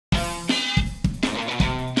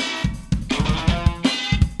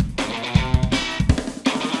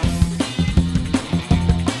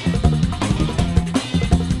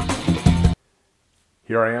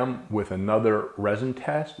Here I am with another resin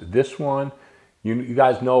test. This one, you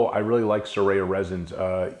guys know I really like Siraya resins.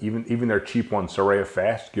 Even their cheap one, Siraya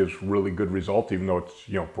Fast, gives really good results, even though it's,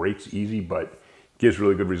 breaks easy, but gives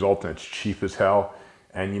really good results and it's cheap as hell.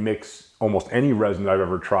 And you mix almost any resin that I've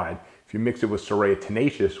ever tried. If you mix it with Siraya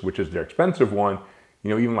Tenacious, which is their expensive one,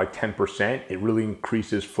 even like 10%, it really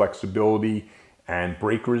increases flexibility and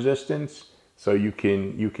break resistance. So you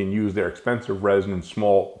can use their expensive resin in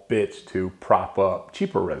small bits to prop up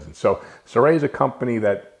cheaper resin. So Siraya is a company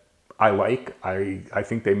that I like. I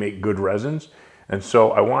think they make good resins. And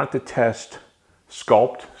so I wanted to test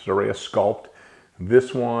Sculpt, Siraya Sculpt.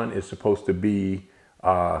 This one is supposed to be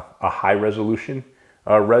a high resolution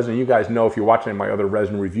resin. You guys know, if you're watching my other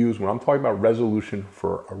resin reviews, when I'm talking about resolution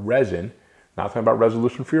for a resin, not talking about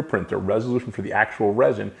resolution for your printer, resolution for the actual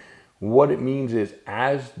resin, what it means is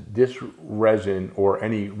as this resin, or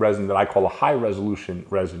any resin that I call a high resolution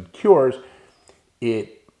resin, cures,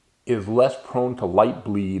 it is less prone to light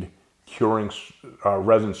bleed curing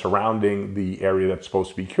resin surrounding the area that's supposed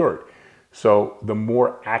to be cured. So the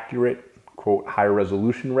more accurate, quote, high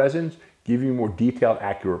resolution resins give you more detailed,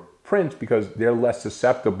 accurate prints because they're less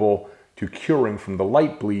susceptible to curing from the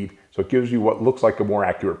light bleed. So it gives you what looks like a more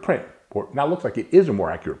accurate print. Or not looks like, it is a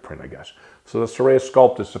more accurate print, I guess. So the Siraya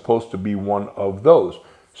Sculpt is supposed to be one of those.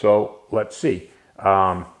 So let's see.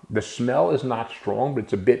 The smell is not strong, but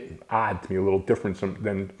it's a bit odd to me, a little different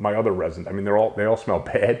than my other resins. I mean, they all smell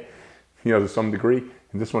bad, to some degree.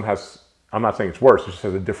 And this one has, I'm not saying it's worse, it just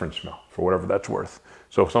has a different smell, for whatever that's worth.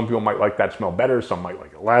 So some people might like that smell better, some might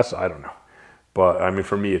like it less, I don't know. But I mean,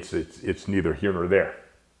 for me, it's neither here nor there.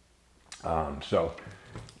 So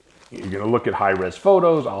you're gonna look at high-res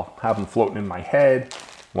photos. I'll have them floating in my head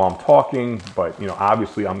while I'm talking, but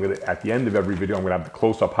obviously I'm gonna, at the end of every video, I'm gonna have the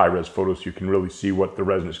close-up high-res photos so you can really see what the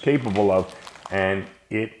resin is capable of. And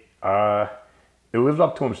it lives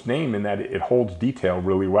up to its name in that it holds detail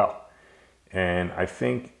really well. And I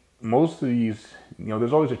think most of these,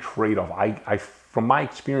 there's always a trade-off. From my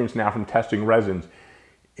experience now from testing resins,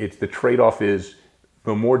 the trade-off is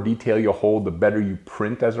the more detail you hold, the better you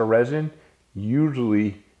print as a resin.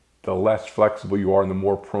 Usually, the less flexible you are and the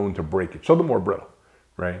more prone to breakage. So the more brittle,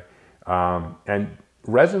 right? And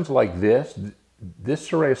resins like this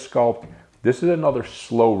Siraya Sculpt, this is another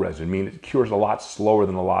slow resin. I mean, it cures a lot slower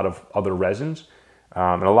than a lot of other resins.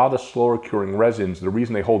 And a lot of the slower curing resins, the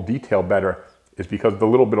reason they hold detail better is because the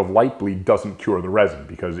little bit of light bleed doesn't cure the resin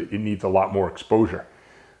because it needs a lot more exposure.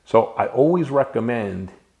 So I always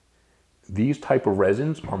recommend these type of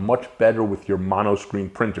resins are much better with your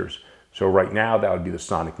monoscreen printers. So right now, that would be the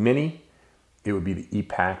Sonic Mini. It would be the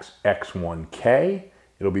Epax X1K.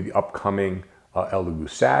 It'll be the upcoming Elegoo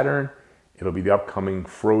Saturn. It'll be the upcoming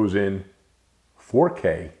Frozen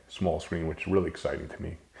 4K small screen, which is really exciting to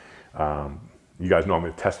me. You guys know I'm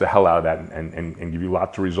going to test the hell out of that and give you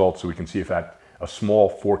lots of results so we can see if a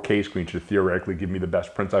small 4K screen should theoretically give me the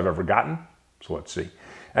best prints I've ever gotten. So let's see.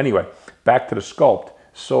 Anyway, back to the Sculpt.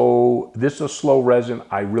 So this is a slow resin.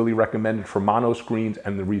 I really recommend it for mono screens,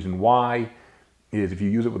 and the reason why is if you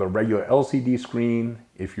use it with a regular LCD screen,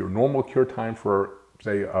 if your normal cure time for,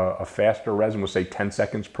 say, a faster resin was, say, 10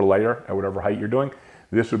 seconds per layer at whatever height you're doing,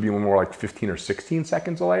 this would be more like 15 or 16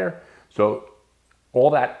 seconds a layer. So all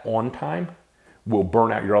that on time will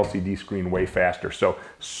burn out your LCD screen way faster. So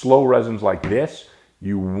slow resins like this,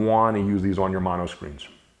 you want to use these on your mono screens.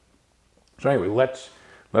 So anyway, let's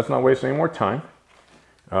not waste any more time.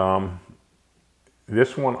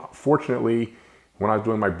 This one, fortunately, when I was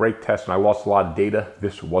doing my brake test and I lost a lot of data,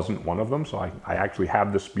 this wasn't one of them. So I actually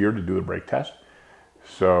have the spear to do the brake test.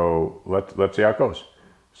 So let's see how it goes.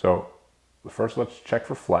 So first, let's check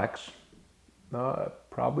for flex.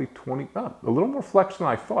 Probably 20, a little more flex than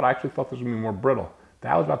I thought. I actually thought this would be more brittle.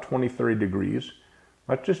 That was about 20, 30 degrees.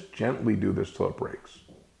 Let's just gently do this till it breaks.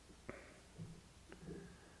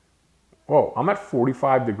 Whoa, I'm at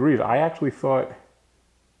 45 degrees. I actually thought,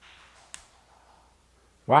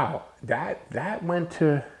 wow, that went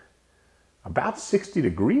to about 60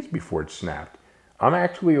 degrees before it snapped. I'm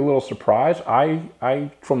actually a little surprised.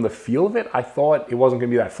 From the feel of it, I thought it wasn't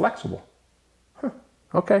gonna be that flexible. Huh,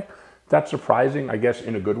 okay, that's surprising, I guess,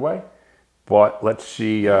 in a good way. But let's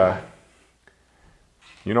see, my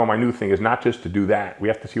new thing is not just to do that. We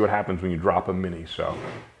have to see what happens when you drop a mini, so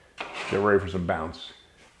get ready for some bounce.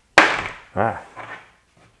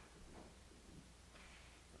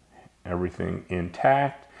 Everything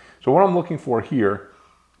intact. So what I'm looking for here,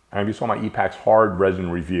 and you saw my Epax hard resin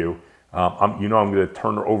review, I'm going to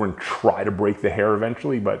turn her over and try to break the hair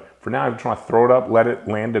eventually, but for now I'm trying to throw it up, let it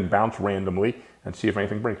land and bounce randomly, and see if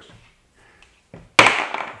anything breaks.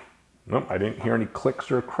 Nope, I didn't hear any clicks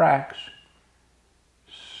or cracks.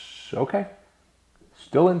 okay.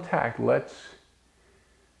 Still intact. Let's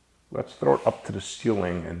throw it up to the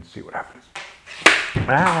ceiling and see what happens.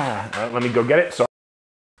 Let me go get it. So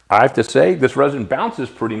I have to say, this resin bounces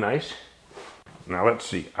pretty nice. Now let's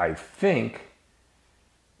see. I think,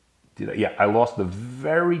 yeah, I lost the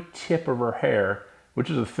very tip of her hair, which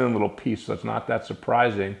is a thin little piece, so it's not that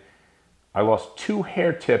surprising. I lost 2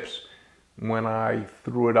 hair tips when I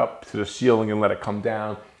threw it up to the ceiling and let it come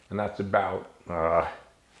down, and that's about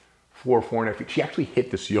 4.5 feet. She actually hit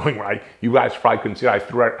the ceiling. You guys probably couldn't see it. I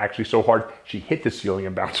threw it actually so hard, she hit the ceiling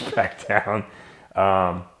and bounced back down.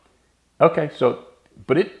 Okay, so,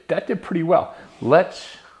 but that did pretty well.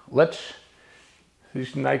 Let's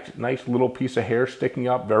this nice little piece of hair sticking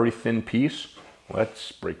up, very thin piece.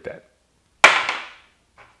 Let's break that.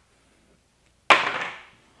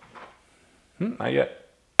 Not yet.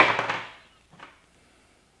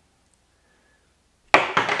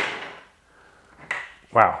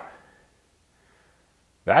 Wow.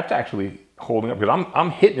 That's actually holding up, because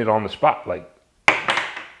I'm hitting it on the spot. Like,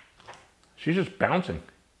 she's just bouncing.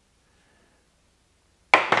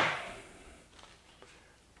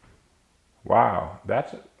 Wow,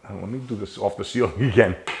 let me do this off the ceiling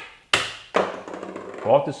again.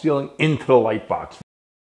 Off the ceiling into the light box.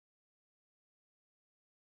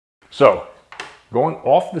 So, going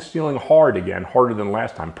off the ceiling hard again, harder than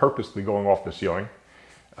last time, purposely going off the ceiling.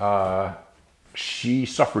 She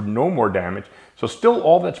suffered no more damage. So still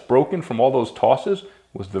all that's broken from all those tosses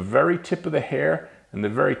was the very tip of the hair and the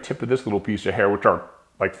very tip of this little piece of hair, which are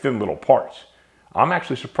like thin little parts. I'm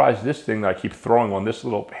actually surprised this thing that I keep throwing on this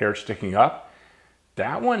little hair sticking up,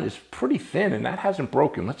 that one is pretty thin and that hasn't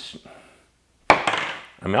broken.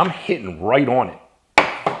 I'm hitting right on it.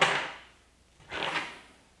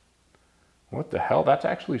 What the hell? That's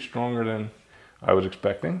actually stronger than I was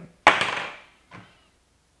expecting.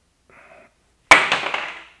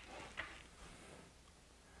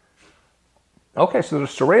 Okay, so the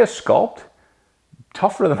Siraya Sculpt,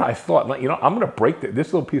 tougher than I thought. You know, I'm going to break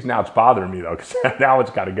this little piece now. It's bothering me though, because now it's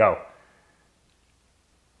got to go.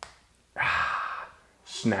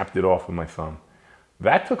 Snapped it off with my thumb.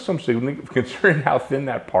 That took some significant, considering how thin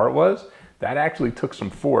that part was, that actually took some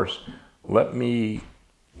force. Let's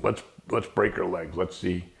break her legs. Let's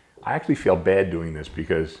see. I actually feel bad doing this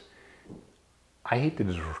because I hate to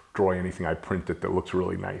destroy anything I printed that looks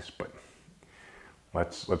really nice, but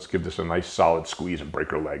let's give this a nice solid squeeze and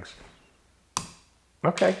break her legs.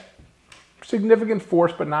 Okay. Significant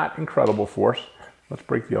force, but not incredible force. Let's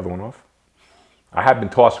break the other one off. I have been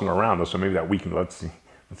tossing her around though, so maybe that weakened. Let's see.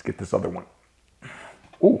 Let's get this other one.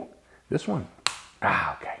 Ooh, this one.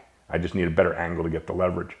 Okay. I just need a better angle to get the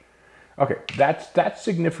leverage. Okay, that's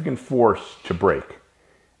significant force to break.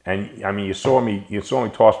 And I mean, you saw me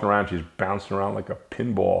tossing around. She's bouncing around like a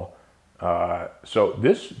pinball. So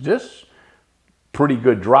this pretty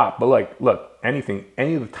good drop. But like, look, any of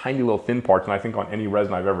the tiny little thin parts, and I think on any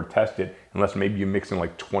resin I've ever tested, unless maybe you mix in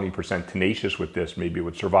like 20% tenacious with this, maybe it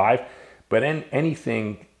would survive. But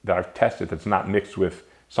anything that I've tested that's not mixed with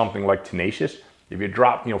something like tenacious, if you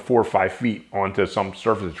drop 4 or 5 feet onto some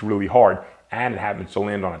surface that's really hard, and it happens to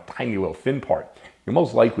land on a tiny little thin part, you're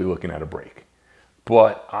most likely looking at a break.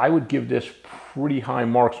 But I would give this pretty high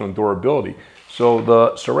marks on durability. So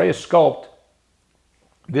the Siraya Sculpt,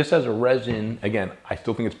 this has a resin, again, I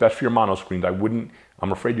still think it's best for your mono screens. I'm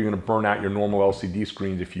afraid you're gonna burn out your normal LCD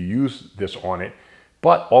screens if you use this on it.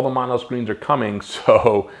 But all the mono screens are coming,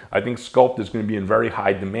 so I think Sculpt is gonna be in very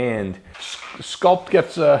high demand. Sculpt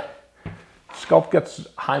gets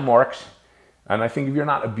high marks. And I think if you're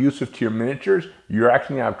not abusive to your miniatures, you're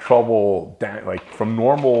actually gonna have trouble like from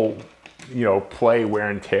normal, play, wear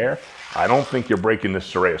and tear. I don't think you're breaking this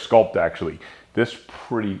Siraya Sculpt actually. This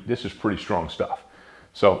is pretty strong stuff.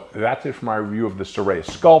 So that's it for my review of the Siraya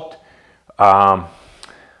Sculpt.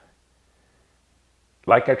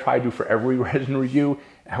 Like I try to do for every resin review,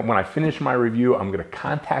 and when I finish my review, I'm gonna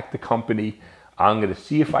contact the company. I'm gonna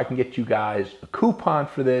see if I can get you guys a coupon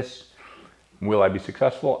for this. Will I be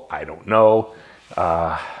successful? I don't know.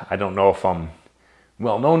 I don't know if I'm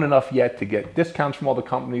well known enough yet to get discounts from all the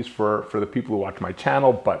companies for the people who watch my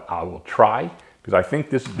channel, but I will try because I think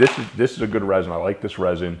this is a good resin. I like this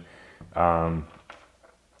resin. And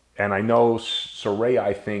I know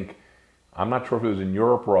Siraya, I'm not sure if it was in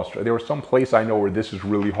Europe or Australia. There was some place I know where this is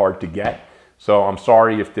really hard to get. So I'm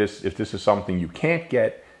sorry if this is something you can't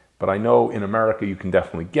get, but I know in America you can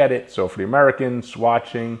definitely get it. So for the Americans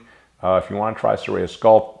watching, if you want to try Siraya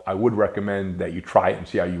Sculpt, I would recommend that you try it and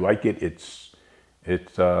see how you like it.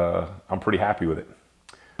 I'm pretty happy with it.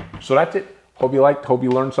 So that's it. Hope you liked, hope you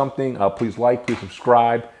learned something. Please like, please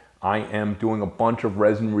subscribe. I am doing a bunch of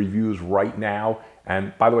resin reviews right now,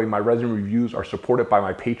 And by the way, my resin reviews are supported by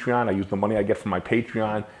my Patreon. I use the money I get from my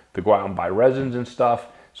Patreon to go out and buy resins and stuff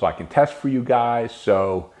so I can test for you guys.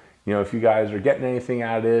 So, you know, if you guys are getting anything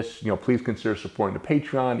out of this, you know, please consider supporting the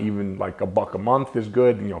Patreon. Even like $1 a month is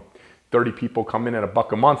good. You know, 30 people come in at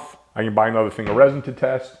 $1 a month. I can buy another thing of resin to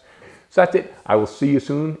test. So that's it. I will see you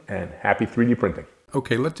soon, and happy 3D printing.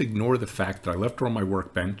 Okay, let's ignore the fact that I left her on my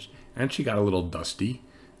workbench and she got a little dusty.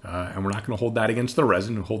 And we're not going to hold that against the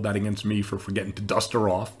resin and hold that against me for forgetting to dust her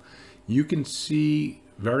off. You can see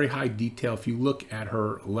very high detail. If you look at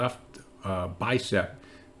her left bicep,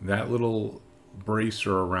 that little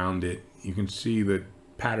bracer around it, you can see the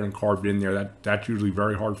pattern carved in there. That's usually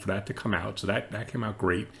very hard for that to come out. So that came out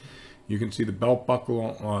great. You can see the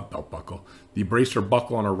the bracer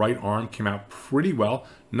buckle on her right arm came out pretty well.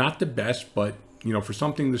 Not the best, but you know, for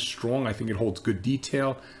something this strong, I think it holds good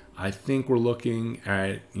detail. I think we're looking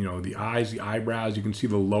at, you know, the eyes, the eyebrows. You can see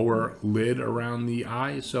the lower lid around the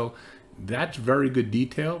eyes. So that's very good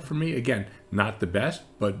detail for me. Again, not the best,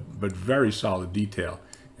 but very solid detail.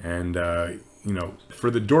 And, you know,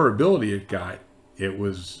 for the durability it got, it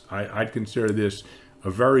was, I'd consider this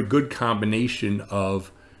a very good combination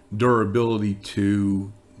of durability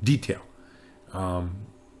to detail.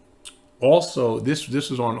 Also, this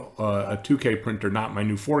is on a 2K printer, not my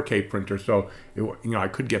new 4K printer, so you know, I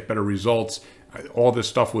could get better results. All this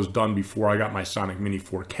stuff was done before I got my Sonic Mini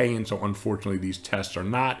 4K, and so unfortunately these tests are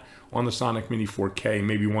not on the Sonic Mini 4K.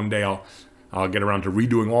 Maybe one day I'll get around to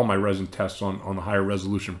redoing all my resin tests on the higher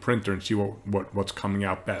resolution printer and see what's coming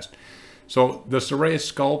out best. So the Siraya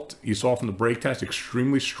Sculpt, you saw from the break test,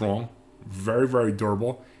 extremely strong, very, very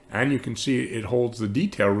durable. And you can see it holds the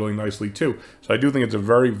detail really nicely too. So I do think it's a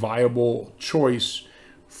very viable choice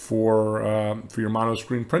for your mono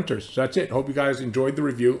screen printers. So that's it. Hope you guys enjoyed the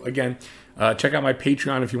review. Again, check out my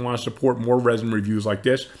Patreon if you want to support more resin reviews like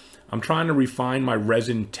this. I'm trying to refine my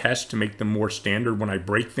resin tests to make them more standard when I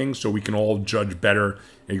break things, so we can all judge better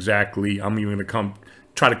exactly. I'm even going to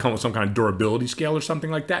try to come with some kind of durability scale or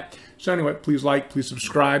something like that. So anyway, please like, please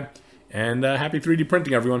subscribe, and happy 3D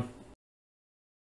printing, everyone.